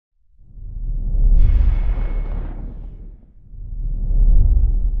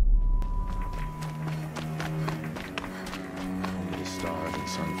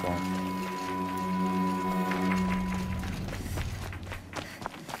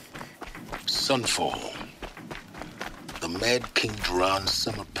SunFall. The Mad King Jiran's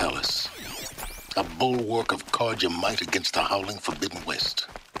summer palace. A bulwark of Karja might against the howling Forbidden West.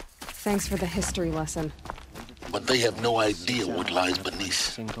 Thanks for the history lesson. But they have no idea what lies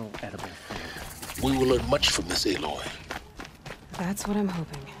beneath. We will learn much from this Aloy. That's what I'm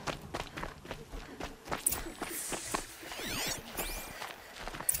hoping.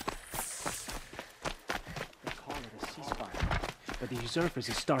 They call it a ceasefire, but the usurpers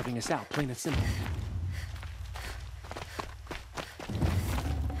are starving us out, plain and simple.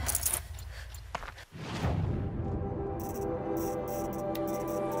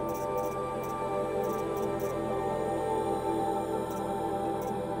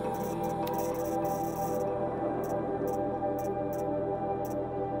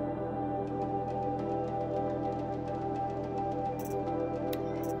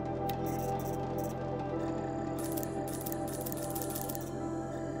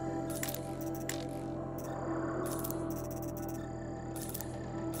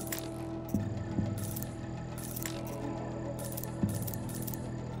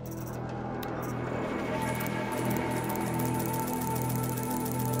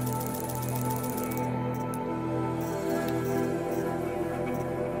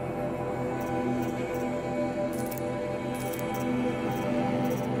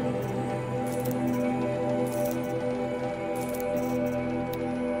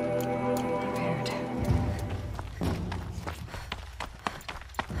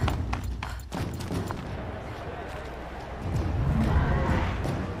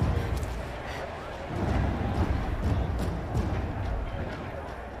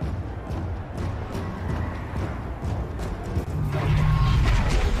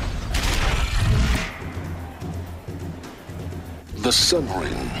 The Sun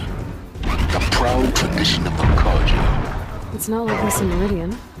Ring. The proud tradition of the Karja. It's not like this in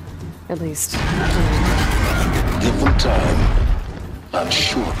Meridian. At least, Give them time. I'm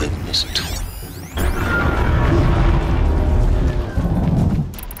sure they've missed it.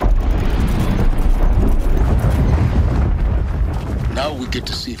 Now we get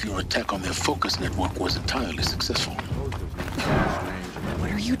to see if your attack on their focus network was entirely successful.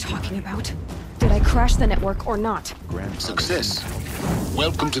 What are you talking about? Did I crash the network or not? Success.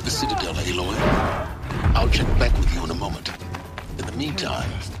 Welcome to the Citadel, Aloy. I'll check back with you in a moment. In the meantime,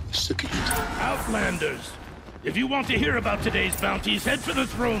 suck it. Outlanders, if you want to hear about today's bounties, head for the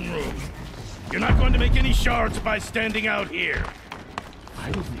throne room. You're not going to make any shards by standing out here.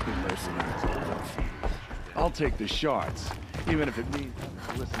 I don't think the mercenaries. I'll take the shards, even if it means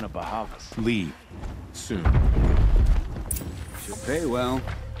having to listen to Bahavas. Leave. Soon. Should pay well.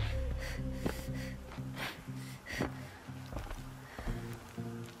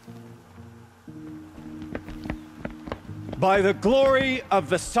 By the glory of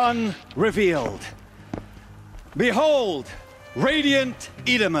the sun revealed. Behold, radiant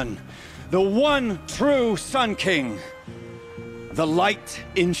Itamin, the one true Sun King. The light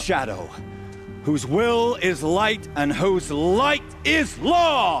in shadow, whose will is light and whose light is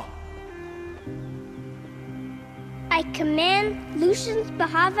law! I command Lucius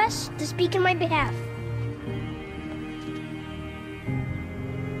Bahavas to speak in my behalf.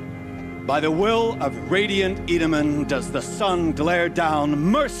 By the will of radiant Itamin does the sun glare down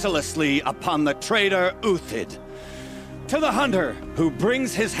mercilessly upon the traitor Uthid. To the hunter who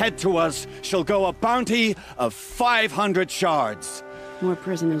brings his head to us shall go a bounty of 500 shards. More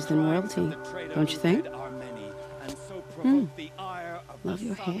prisoners than royalty, don't you think? Love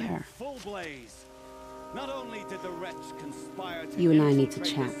your hair. You and I need to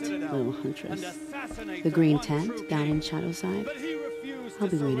chat, little huntress. The green tent down in Shadowside? I'll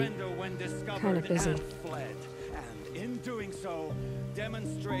be waiting. Kind of busy.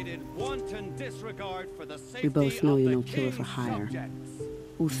 We both know you're no killer for hire.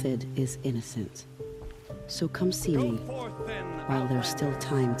 Uthid is innocent. So come see me while there's still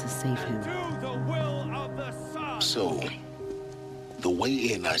time to save him. So, the way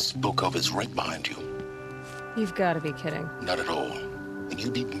in I spoke of is right behind you. You've got to be kidding. Not at all. And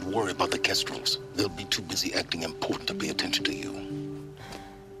you needn't worry about the Kestrels. They'll be too busy acting important to pay attention to you.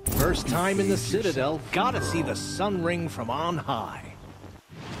 First time in the Citadel, gotta see the sun ring from on high.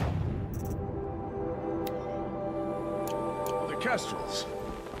 The Kestrels.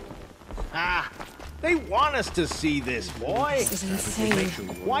 Ah, they want us to see this, boy. This is insane.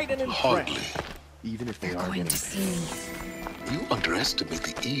 Quite an Hardly. impression. Even if They're going to see me. You underestimate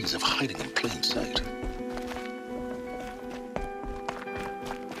the ease of hiding in plain sight.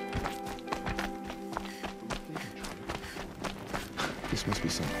 This must be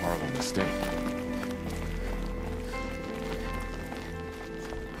some horrible mistake.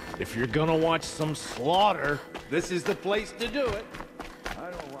 If you're gonna watch some slaughter, this is the place to do it. I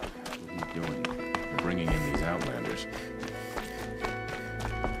don't like what he's doing. Bringing in these outlanders.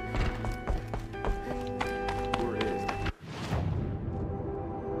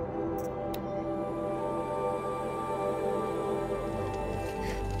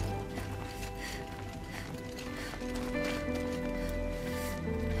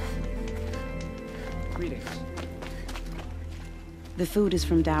 Greetings. The food is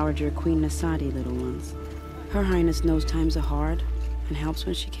from Dowager Queen Nasadi, little ones. Her Highness knows times are hard and helps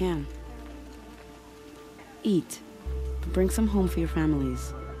when she can. Eat, but bring some home for your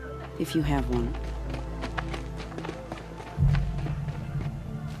families, if you have one.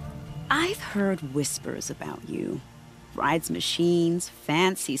 I've heard whispers about you. Rides machines,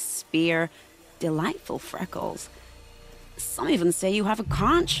 fancy spear, delightful freckles. Some even say you have a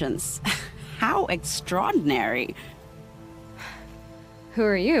conscience. How extraordinary. Who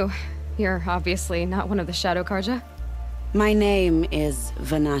are you? You're obviously not one of the Shadow Karja. My name is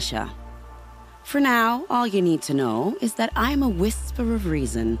Vanasha. For now, all you need to know is that I'm a whisper of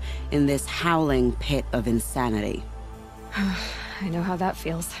reason in this howling pit of insanity. I know how that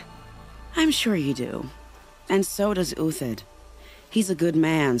feels. I'm sure you do. And so does Uthid. He's a good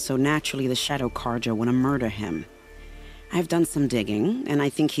man, so naturally the Shadow Karja want to murder him. I've done some digging, and I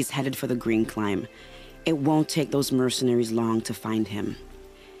think he's headed for the Green Climb. It won't take those mercenaries long to find him.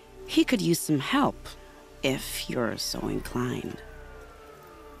 He could use some help, if you're so inclined.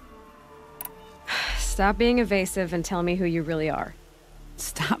 Stop being evasive and tell me who you really are.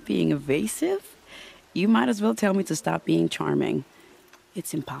 Stop being evasive? You might as well tell me to stop being charming.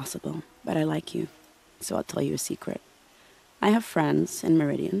 It's impossible, but I like you, so I'll tell you a secret. I have friends in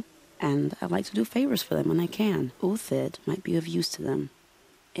Meridian, and I like to do favors for them when I can. Uthid might be of use to them,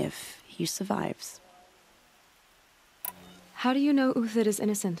 if he survives. How do you know Uthid is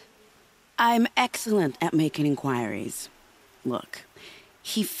innocent? I'm excellent at making inquiries. Look,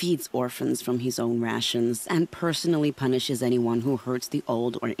 he feeds orphans from his own rations and personally punishes anyone who hurts the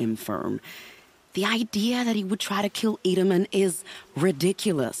old or infirm. The idea that he would try to kill Itamin is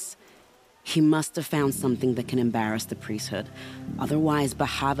ridiculous. He must have found something that can embarrass the priesthood. Otherwise,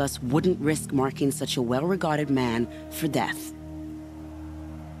 Bahavas wouldn't risk marking such a well-regarded man for death.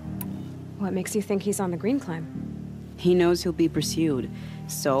 What makes you think he's on the Green Climb? He knows he'll be pursued,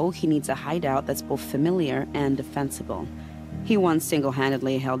 so he needs a hideout that's both familiar and defensible. He once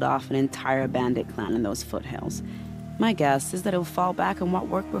single-handedly held off an entire bandit clan in those foothills. My guess is that he'll fall back on what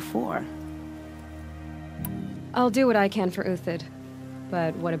worked before. I'll do what I can for Uthid.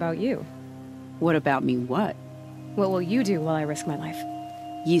 But what about you? What about me what? What will you do while I risk my life?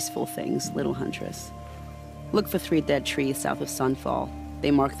 Useful things, little huntress. Look for 3 dead trees south of SunFall.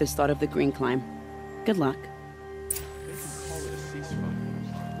 They mark the start of the Green Climb. Good luck. They can call it a ceasefire,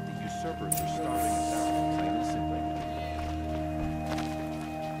 but the usurpers are starving us out innocently.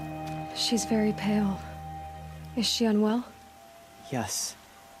 She's very pale. Is she unwell? Yes.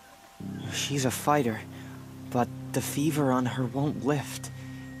 She's a fighter, but the fever on her won't lift.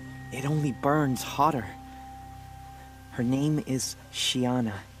 It only burns hotter. Her name is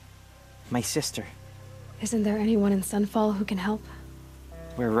Shiana, my sister. Isn't there anyone in SunFall who can help?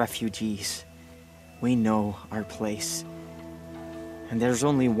 We're refugees. We know our place. And there's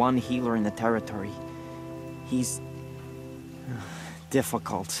only one healer in the territory. He's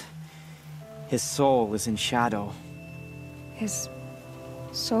difficult. His soul is in shadow. His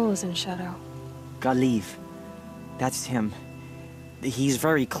soul is in shadow. Galiv. That's him. He's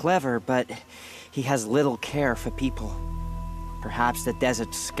very clever, but he has little care for people. Perhaps the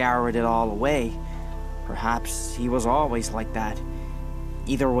desert scoured it all away. Perhaps he was always like that.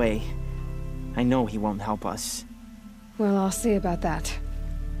 Either way, I know he won't help us. Well, I'll see about that.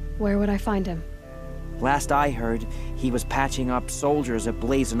 Where would I find him? Last I heard, he was patching up soldiers at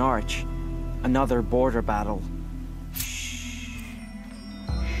Blazon Arch. Another border battle.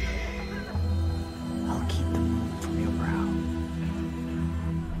 I'll keep the moon from your brow.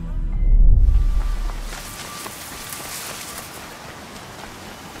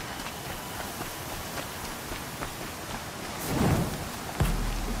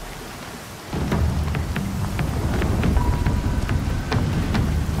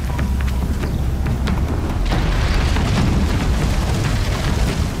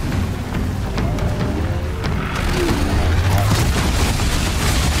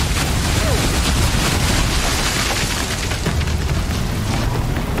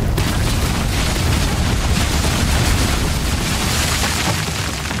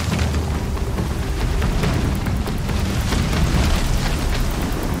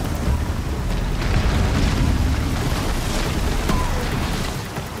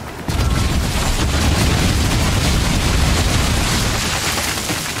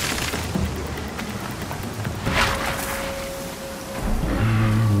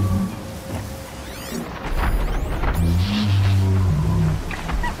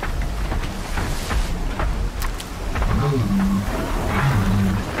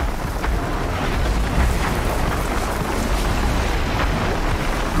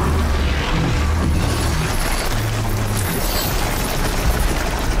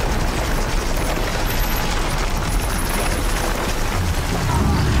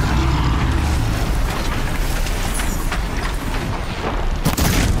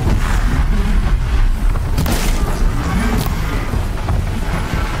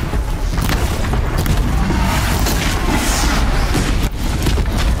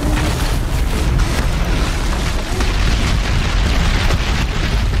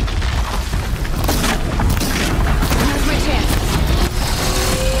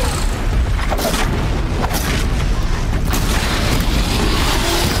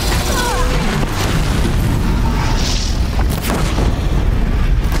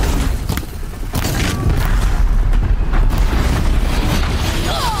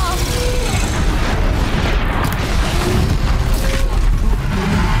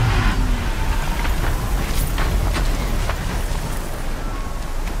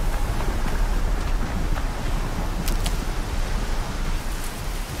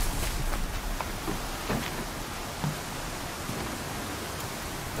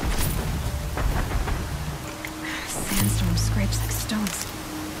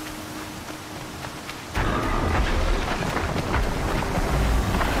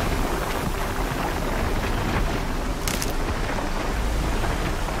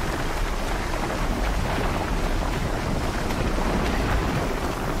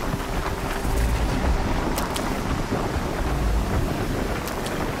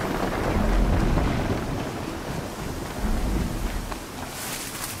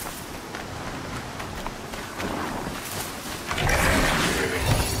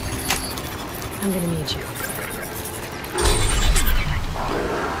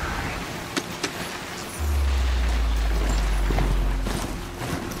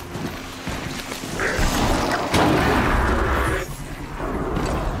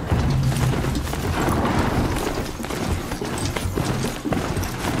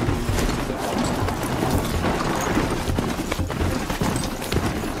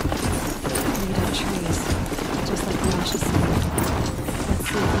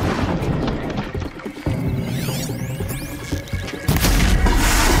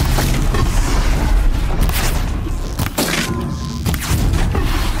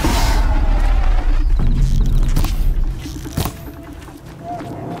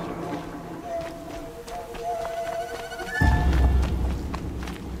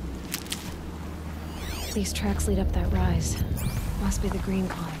 These tracks lead up that rise. Must be the green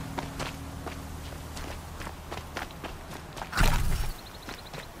climb.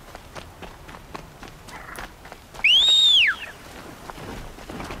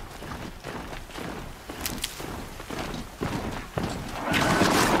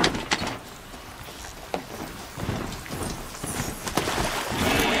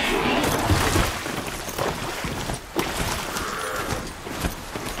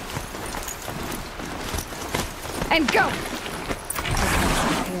 And go! Okay,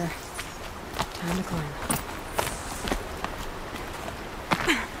 here. Time to climb.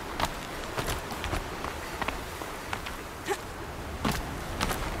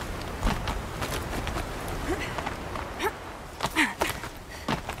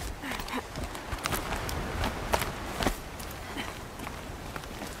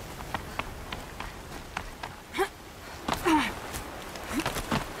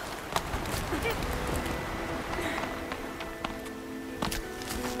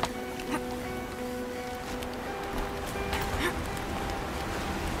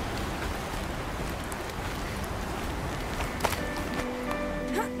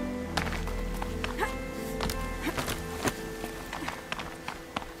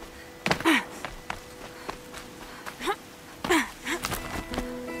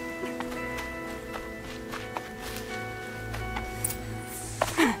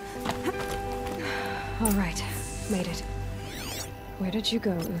 All right, made it. Where did you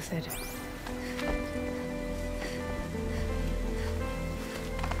go, Uthid?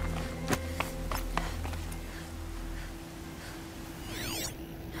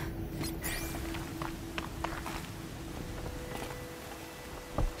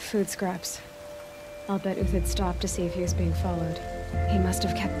 Food scraps. I'll bet Uthid stopped to see if he was being followed. He must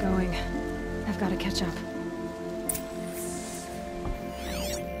have kept going. I've got to catch up.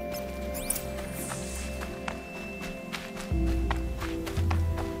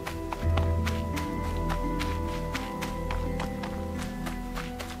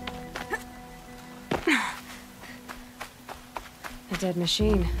 A dead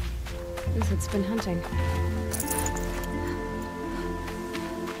machine. Uthid's been hunting.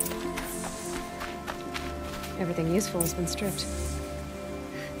 Everything useful has been stripped.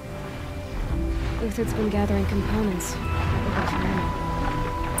 Uthid's been gathering components. Looking for ammo.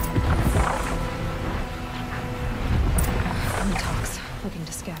 Untox, looking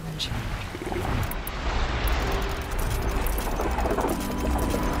to scavenge.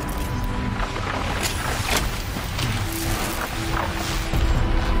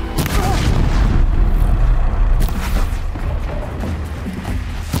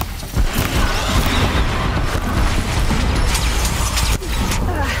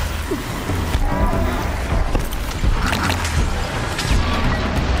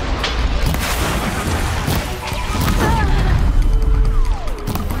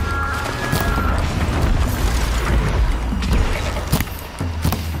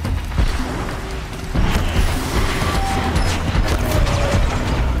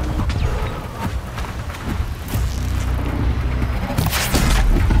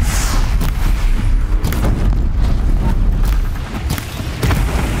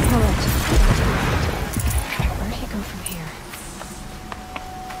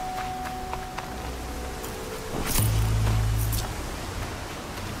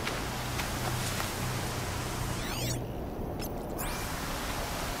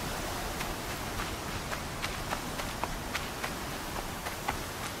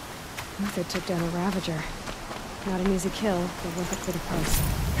 Uthid took down a Ravager. Not an easy kill, but worth it for the price.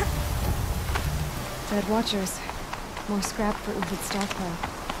 Dead Watchers. More scrap for Uthid's stockpile.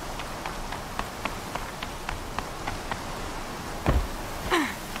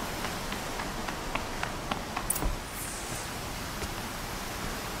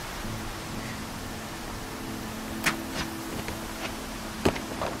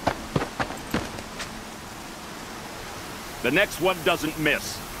 The next one doesn't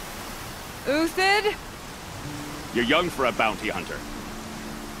miss. Uthid? You're young for a bounty hunter.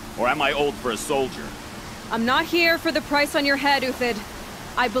 Or am I old for a soldier? I'm not here for the price on your head, Uthid.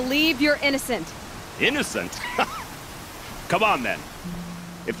 I believe you're innocent. Innocent? Come on, then.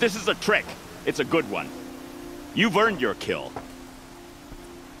 If this is a trick, it's a good one. You've earned your kill.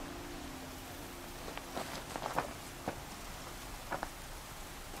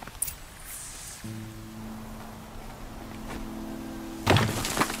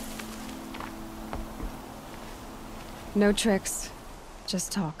 No tricks.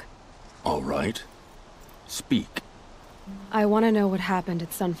 Just talk. All right. Speak. I want to know what happened at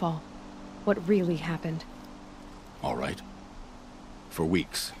SunFall. What really happened. All right. For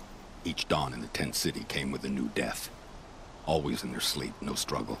weeks, Each dawn in the tent city came with a new death. Always in their sleep, no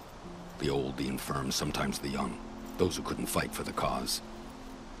struggle. The old, the infirm, sometimes the young. Those who couldn't fight for the cause.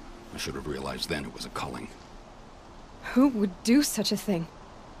 I should have realized then it was a culling. Who would do such a thing?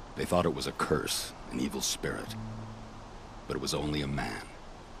 They thought it was a curse, an evil spirit. But it was only a man.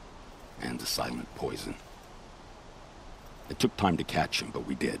 And a silent poison. It took time to catch him, but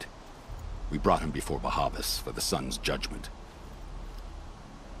we did. We brought him before Bahavas for the sun's judgment.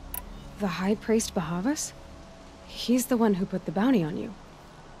 The High Priest Bahavas? He's the one who put the bounty on you.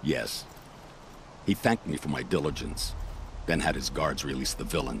 Yes. He thanked me for my diligence, then had his guards release the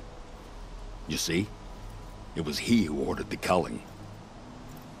villain. You see? It was he who ordered the culling.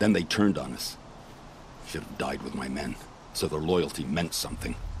 Then they turned on us. Should have died with my men, so their loyalty meant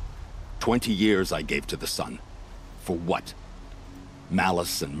something. 20 years I gave to the sun. For what?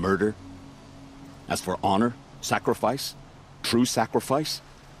 Malice and murder? As for honor, sacrifice, true sacrifice,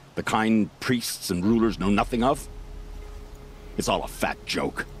 the kind priests and rulers know nothing of? It's all a fat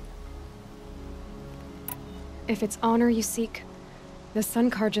joke. If it's honor you seek, the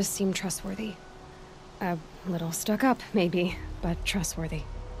Sun Karjas seem trustworthy. A little stuck up, maybe, but trustworthy.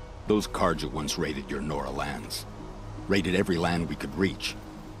 Those Karja once raided your Nora lands. Raided every land we could reach.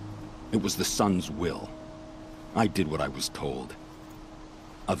 It was the Sun's will. I did what I was told.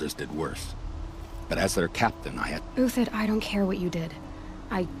 Others did worse. But as their captain, I had... Uthid, I don't care what you did.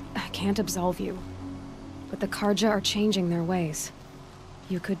 I can't absolve you. But the Karja are changing their ways.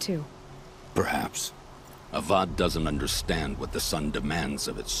 You could too. Perhaps. Avad doesn't understand what the Sun demands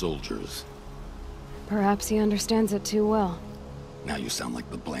of its soldiers. Perhaps he understands it too well. Now you sound like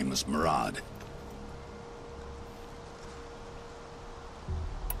the blameless Murad.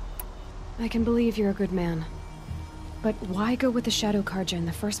 I can believe you're a good man. But why go with the Shadow Karja in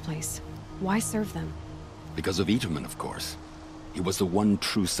the first place? Why serve them? Because of Itamin, of course. He was the one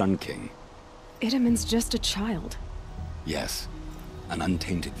true Sun King. Itamin's just a child. Yes, an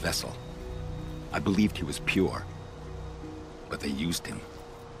untainted vessel. I believed he was pure. But they used him.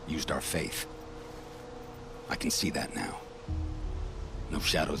 Used our faith. I can see that now. No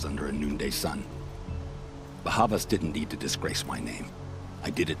shadows under a noonday sun. Bahavas didn't need to disgrace my name. I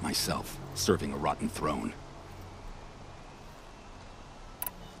did it myself, serving a rotten throne.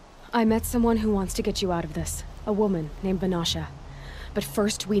 I met someone who wants to get you out of this. A woman named Banasha. But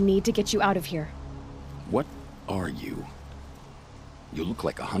first, we need to get you out of here. What are you? You look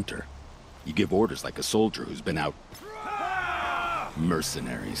like a hunter. You give orders like a soldier who's been out...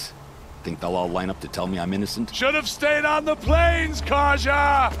 Mercenaries. Think they'll all line up to tell me I'm innocent? Should have stayed on the plains,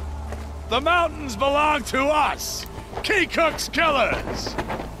 Karja! The mountains belong to us! Kikuk's killers!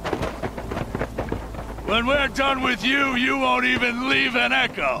 When we're done with you, you won't even leave an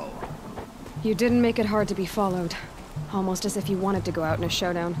echo! You didn't make it hard to be followed. Almost as if you wanted to go out in a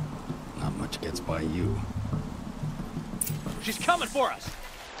showdown. Not much gets by you. She's coming for us!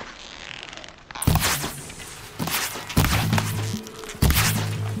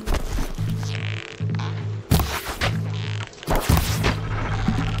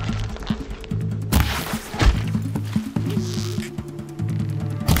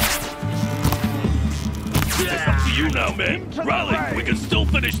 It's up to you now, man. Rally, we can still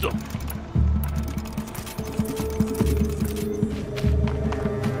finish them.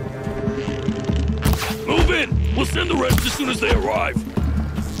 Move in! We'll send the rest as soon as they arrive.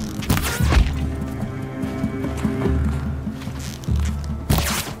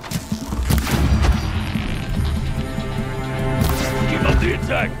 Keep up the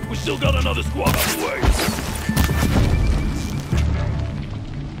attack. We still got another squad on the way.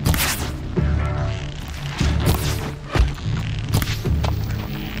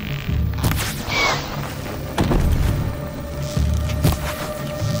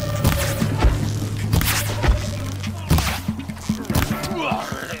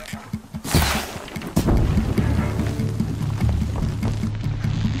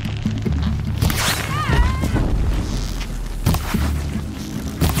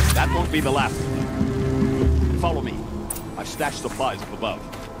 Be the last. Follow me. I've stashed supplies up above.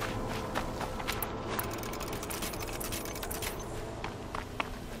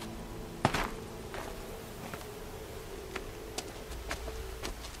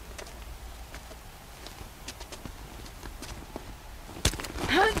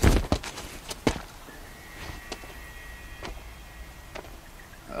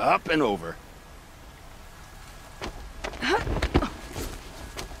 Up and over.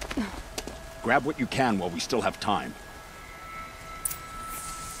 Grab what you can while we still have time.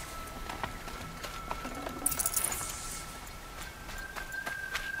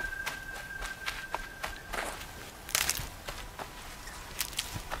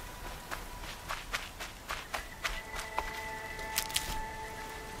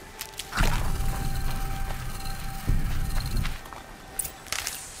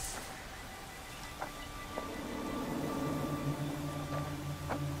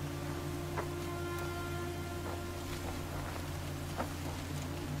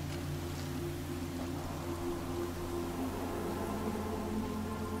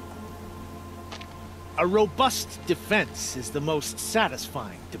 A robust defense is the most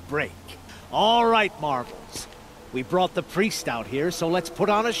satisfying to break. All right, Marvels. We brought the priest out here, so let's put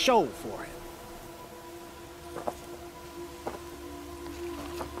on a show for him.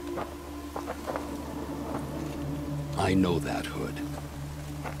 I know that, Hood.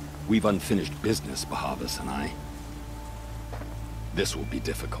 We've unfinished business, Bahavas and I. This will be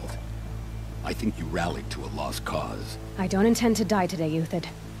difficult. I think you rallied to a lost cause. I don't intend to die today, Uthid.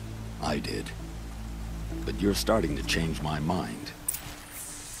 I did. But you're starting to change my mind.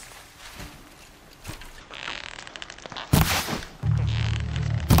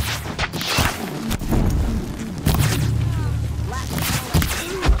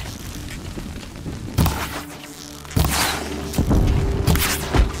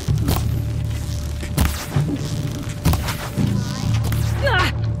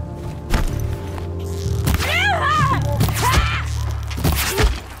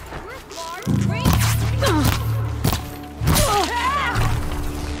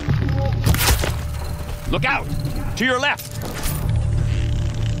 Look out! To your left!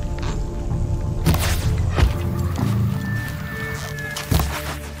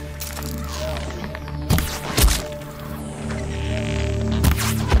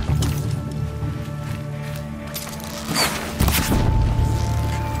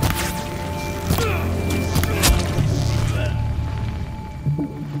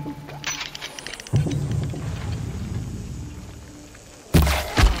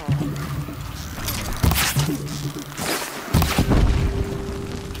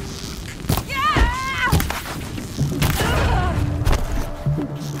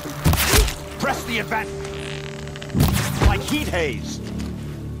 Press the event! Like heat haze!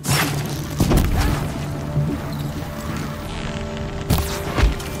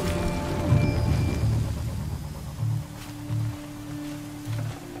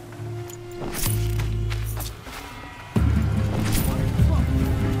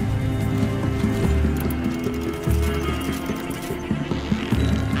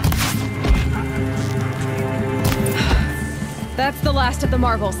 That's the last of the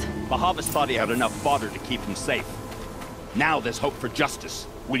Marvels. Bahavas thought he had enough fodder to keep him safe. Now there's hope for justice.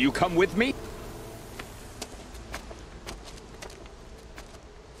 Will you come with me?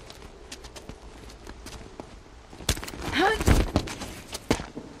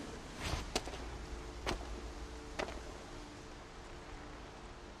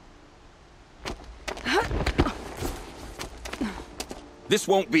 This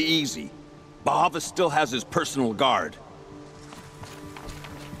won't be easy. Bahavas still has his personal guard.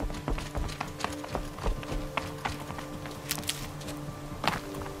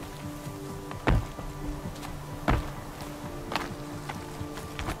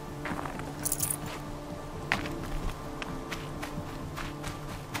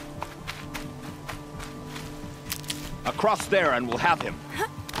 Across there and we'll have him.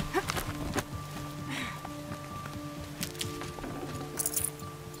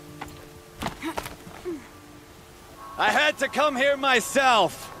 I had to come here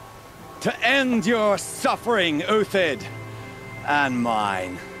myself to end your suffering, Uthid, and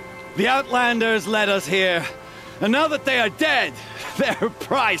mine. The Outlanders led us here, and now that they are dead, their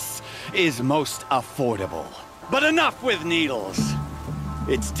price is most affordable. But enough with needles.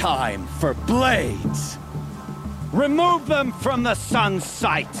 It's time for blades. Remove them from the sun's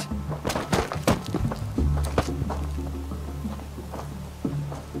sight.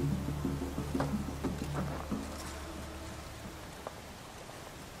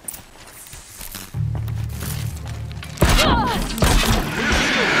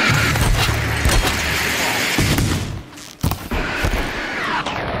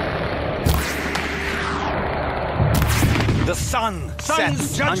 The sun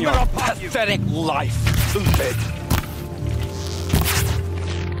sets on your pathetic life, Uthid.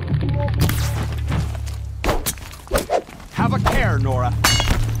 Have a care, Nora.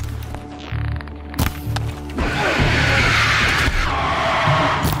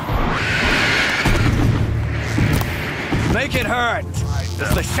 Make it hurt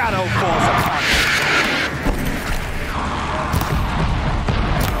as the shadow falls apart.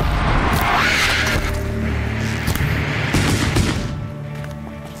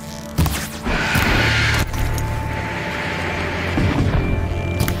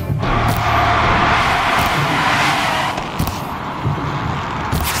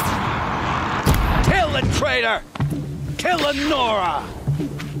 Traitor! Kill Nora!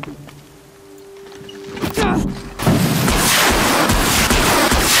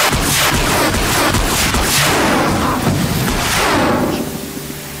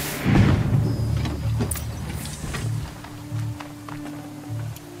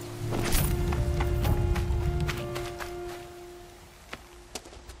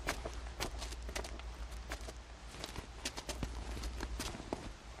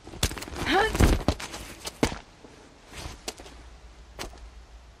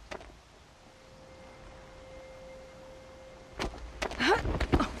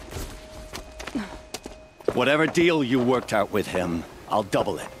 Whatever deal you worked out with him, I'll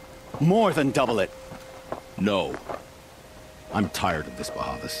double it. More than double it. No. I'm tired of this,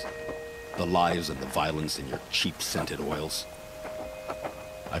 Bahavas. The lies and the violence in your cheap scented oils.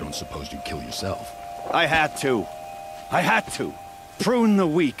 I don't suppose you'd kill yourself. I had to. I had to. Prune the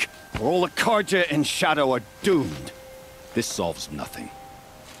weak, or all the Karja in Shadow are doomed. This solves nothing.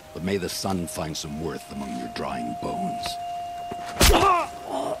 But may the sun find some worth among your drying bones.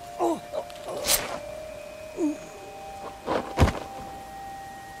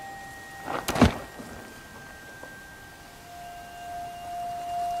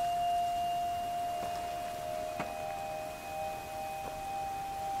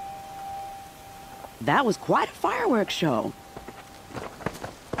 That was quite a fireworks show.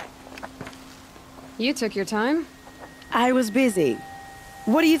 You took your time? I was busy.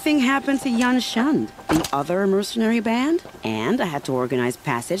 What do you think happened to Yan Shund, the other mercenary band? And I had to organize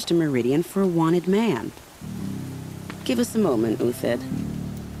passage to Meridian for a wanted man. Give us a moment, Uthid.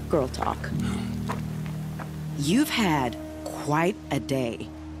 Girl talk. You've had quite a day.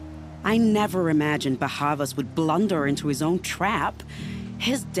 I never imagined Bahavas would blunder into his own trap.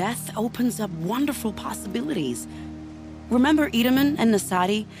 His death opens up wonderful possibilities. Remember Itamin and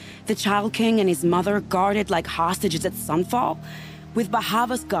Nasadi, the Child King and his mother guarded like hostages at SunFall? With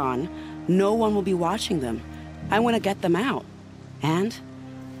Bahavas gone, no one will be watching them. I want to get them out. And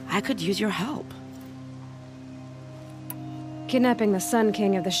I could use your help. Kidnapping the Sun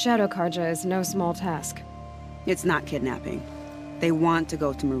King of the Shadow Karja is no small task. It's not kidnapping. They want to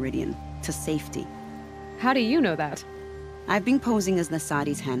go to Meridian, to safety. How do you know that? I've been posing as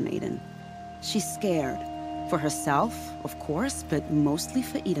Nasadi's handmaiden. She's scared. For herself, of course, but mostly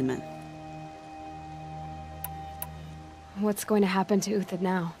for Itamin. What's going to happen to Uthid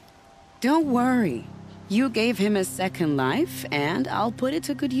now? Don't worry. You gave him a second life, and I'll put it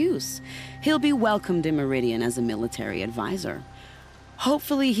to good use. He'll be welcomed in Meridian as a military advisor.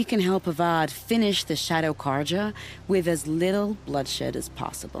 Hopefully he can help Avad finish the Shadow Karja with as little bloodshed as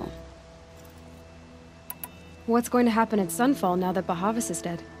possible. What's going to happen at SunFall now that Bahavas is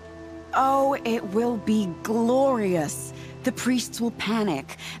dead? Oh, it will be glorious. The priests will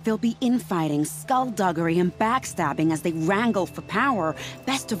panic. There'll be infighting, skullduggery, and backstabbing as they wrangle for power.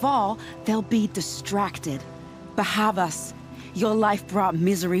 Best of all, they'll be distracted. Bahavas, your life brought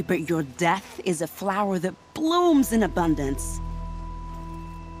misery, but your death is a flower that blooms in abundance.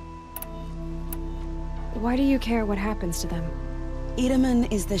 Why do you care what happens to them? Itamin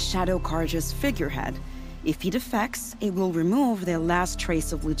is the Shadow Karja's figurehead. If he defects, it will remove their last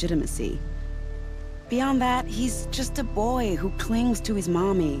trace of legitimacy. Beyond that, he's just a boy who clings to his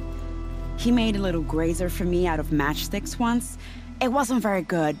mommy. He made a little grazer for me out of matchsticks once. It wasn't very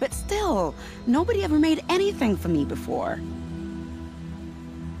good, but still, nobody ever made anything for me before.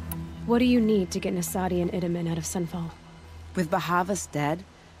 What do you need to get Nasadi and Itamin out of SunFall? With Bahavas dead,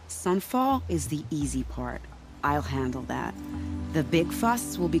 SunFall is the easy part. I'll handle that. The big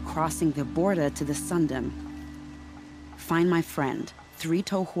fuss will be crossing the border to the Sundom. Find my friend, 3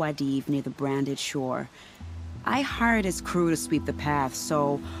 Tohuadiv near the branded shore. I hired his crew to sweep the path,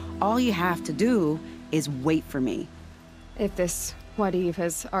 so all you have to do is wait for me. If this Wadiv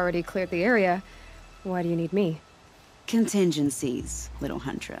has already cleared the area, why do you need me? Contingencies, little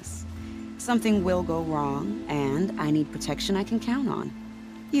huntress. Something will go wrong, and I need protection I can count on.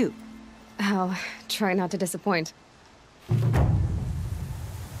 You. I'll try not to disappoint.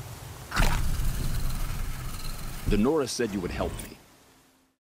 The Nora said you would help me.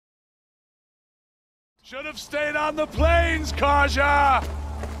 Should have stayed on the plains, Karja!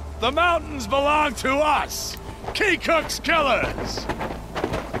 The mountains belong to us! Keycook's killers!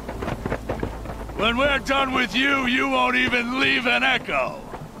 When we're done with you, you won't even leave an echo!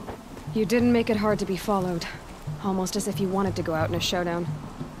 You didn't make it hard to be followed. Almost as if you wanted to go out in a showdown.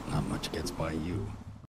 Not much gets by you.